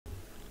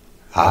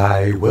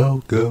I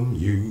welcome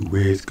you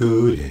with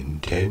good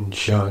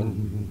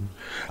intention.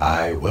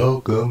 I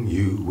welcome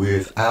you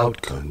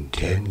without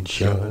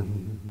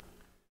contention.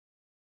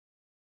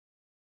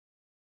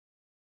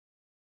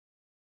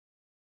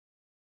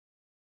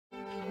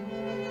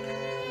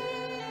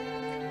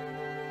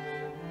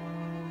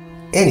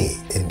 Any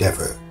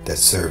endeavor that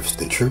serves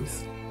the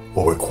truth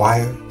will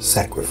require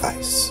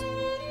sacrifice.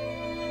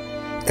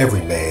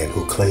 Every man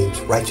who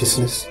claims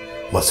righteousness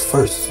must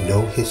first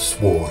know his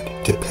sword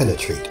to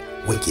penetrate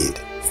wicked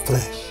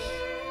flesh.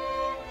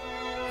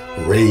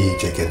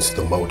 Rage against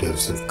the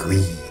motives of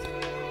greed,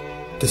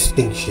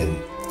 distinction,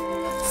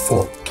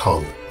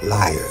 fork-tongued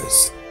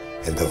liars,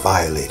 and the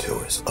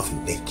violators of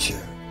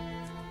nature,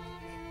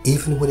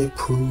 even when it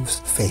proves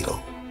fatal.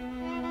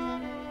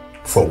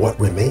 For what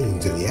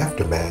remains in the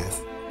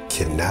aftermath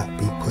cannot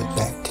be put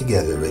back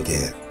together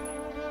again.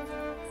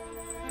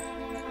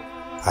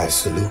 I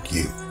salute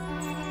you,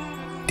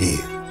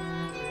 dear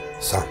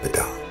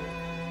SARPEDON.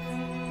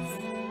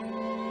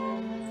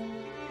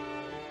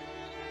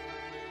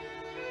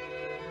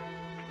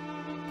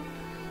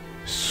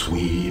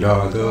 Sweet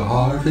are the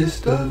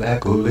harvest of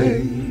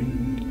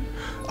accolade.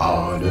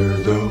 Honor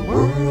the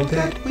world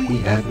that we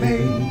have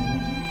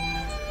made.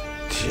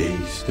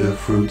 Taste the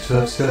fruits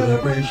of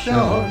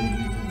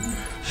celebration.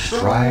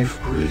 Strife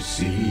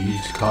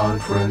precedes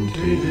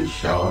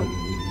confrontation.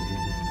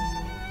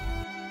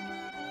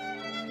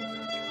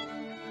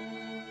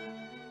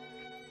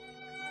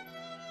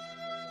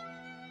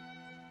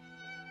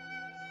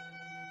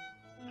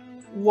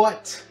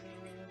 What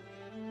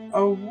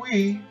are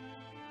we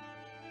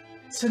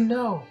to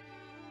know?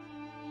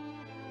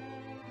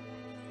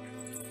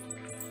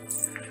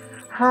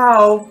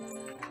 How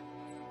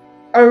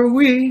are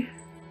we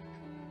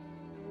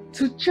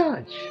to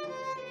judge?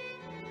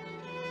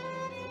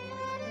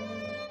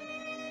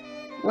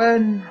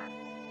 When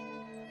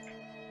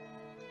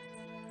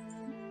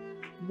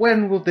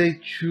will they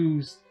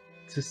choose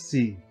to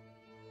see?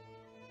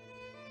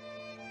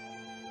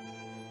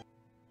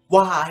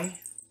 Why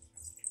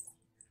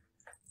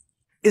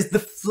is the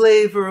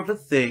flavor of a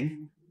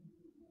thing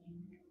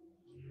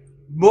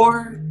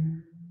more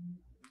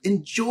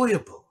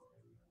enjoyable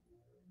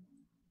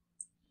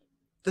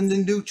than the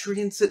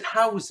nutrients it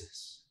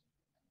houses?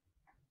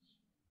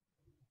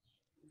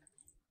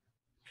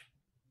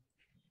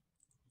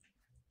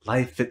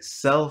 Life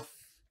itself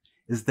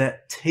is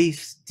that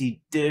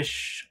tasty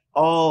dish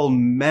all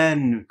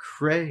men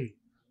crave.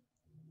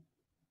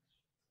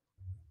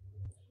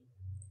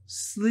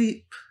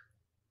 Sleep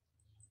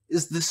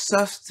is the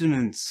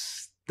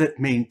sustenance that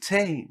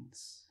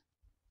maintains.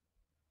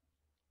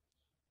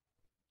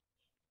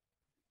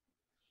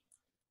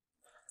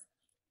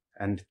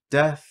 And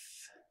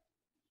death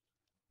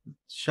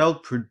shall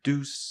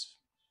produce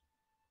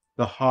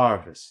the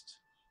harvest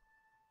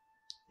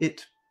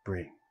it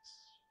brings.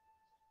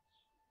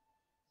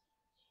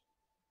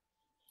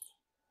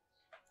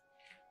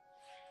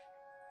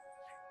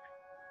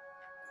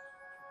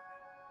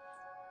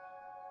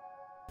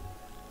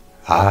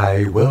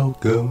 I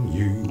welcome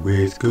you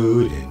with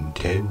good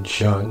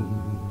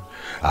intention.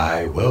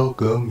 I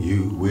welcome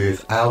you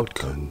without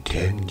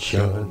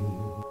contention.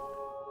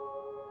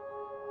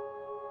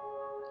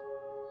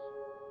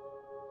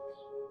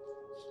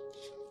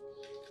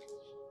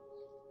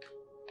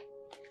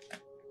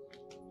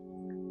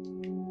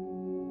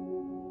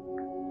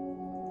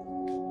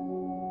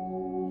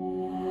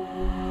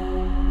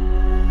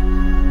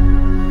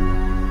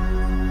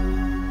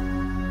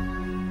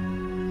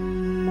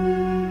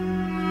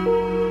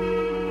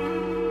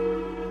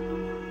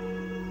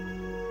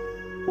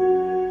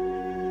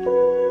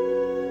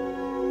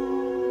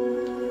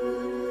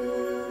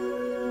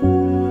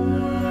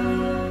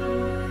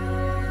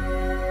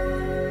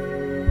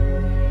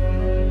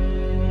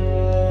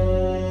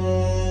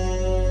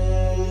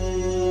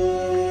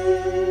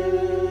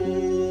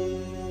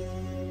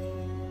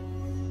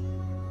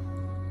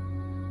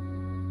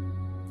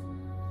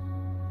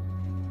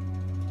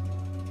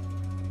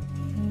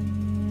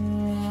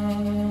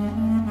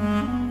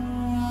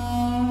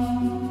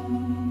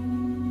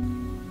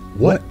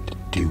 What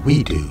do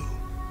we do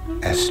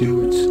as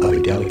stewards of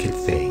a delicate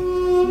thing,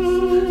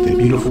 the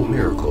beautiful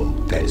miracle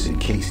that is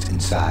encased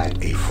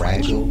inside a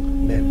fragile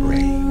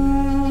membrane?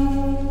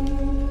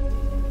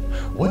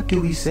 What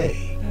do we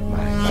say,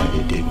 my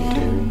invited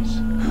dignitaries,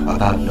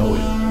 about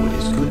knowing what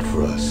is good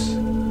for us,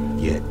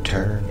 yet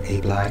turn a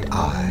blind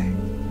eye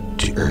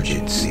to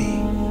urgency?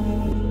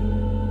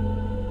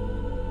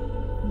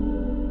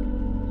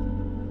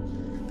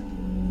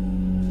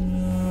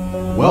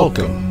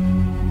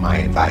 Welcome, my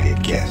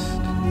invited guest.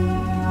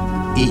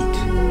 Eat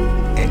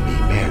and be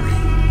merry.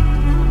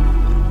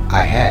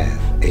 I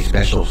have a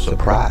special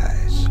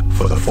surprise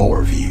for the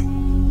four of you.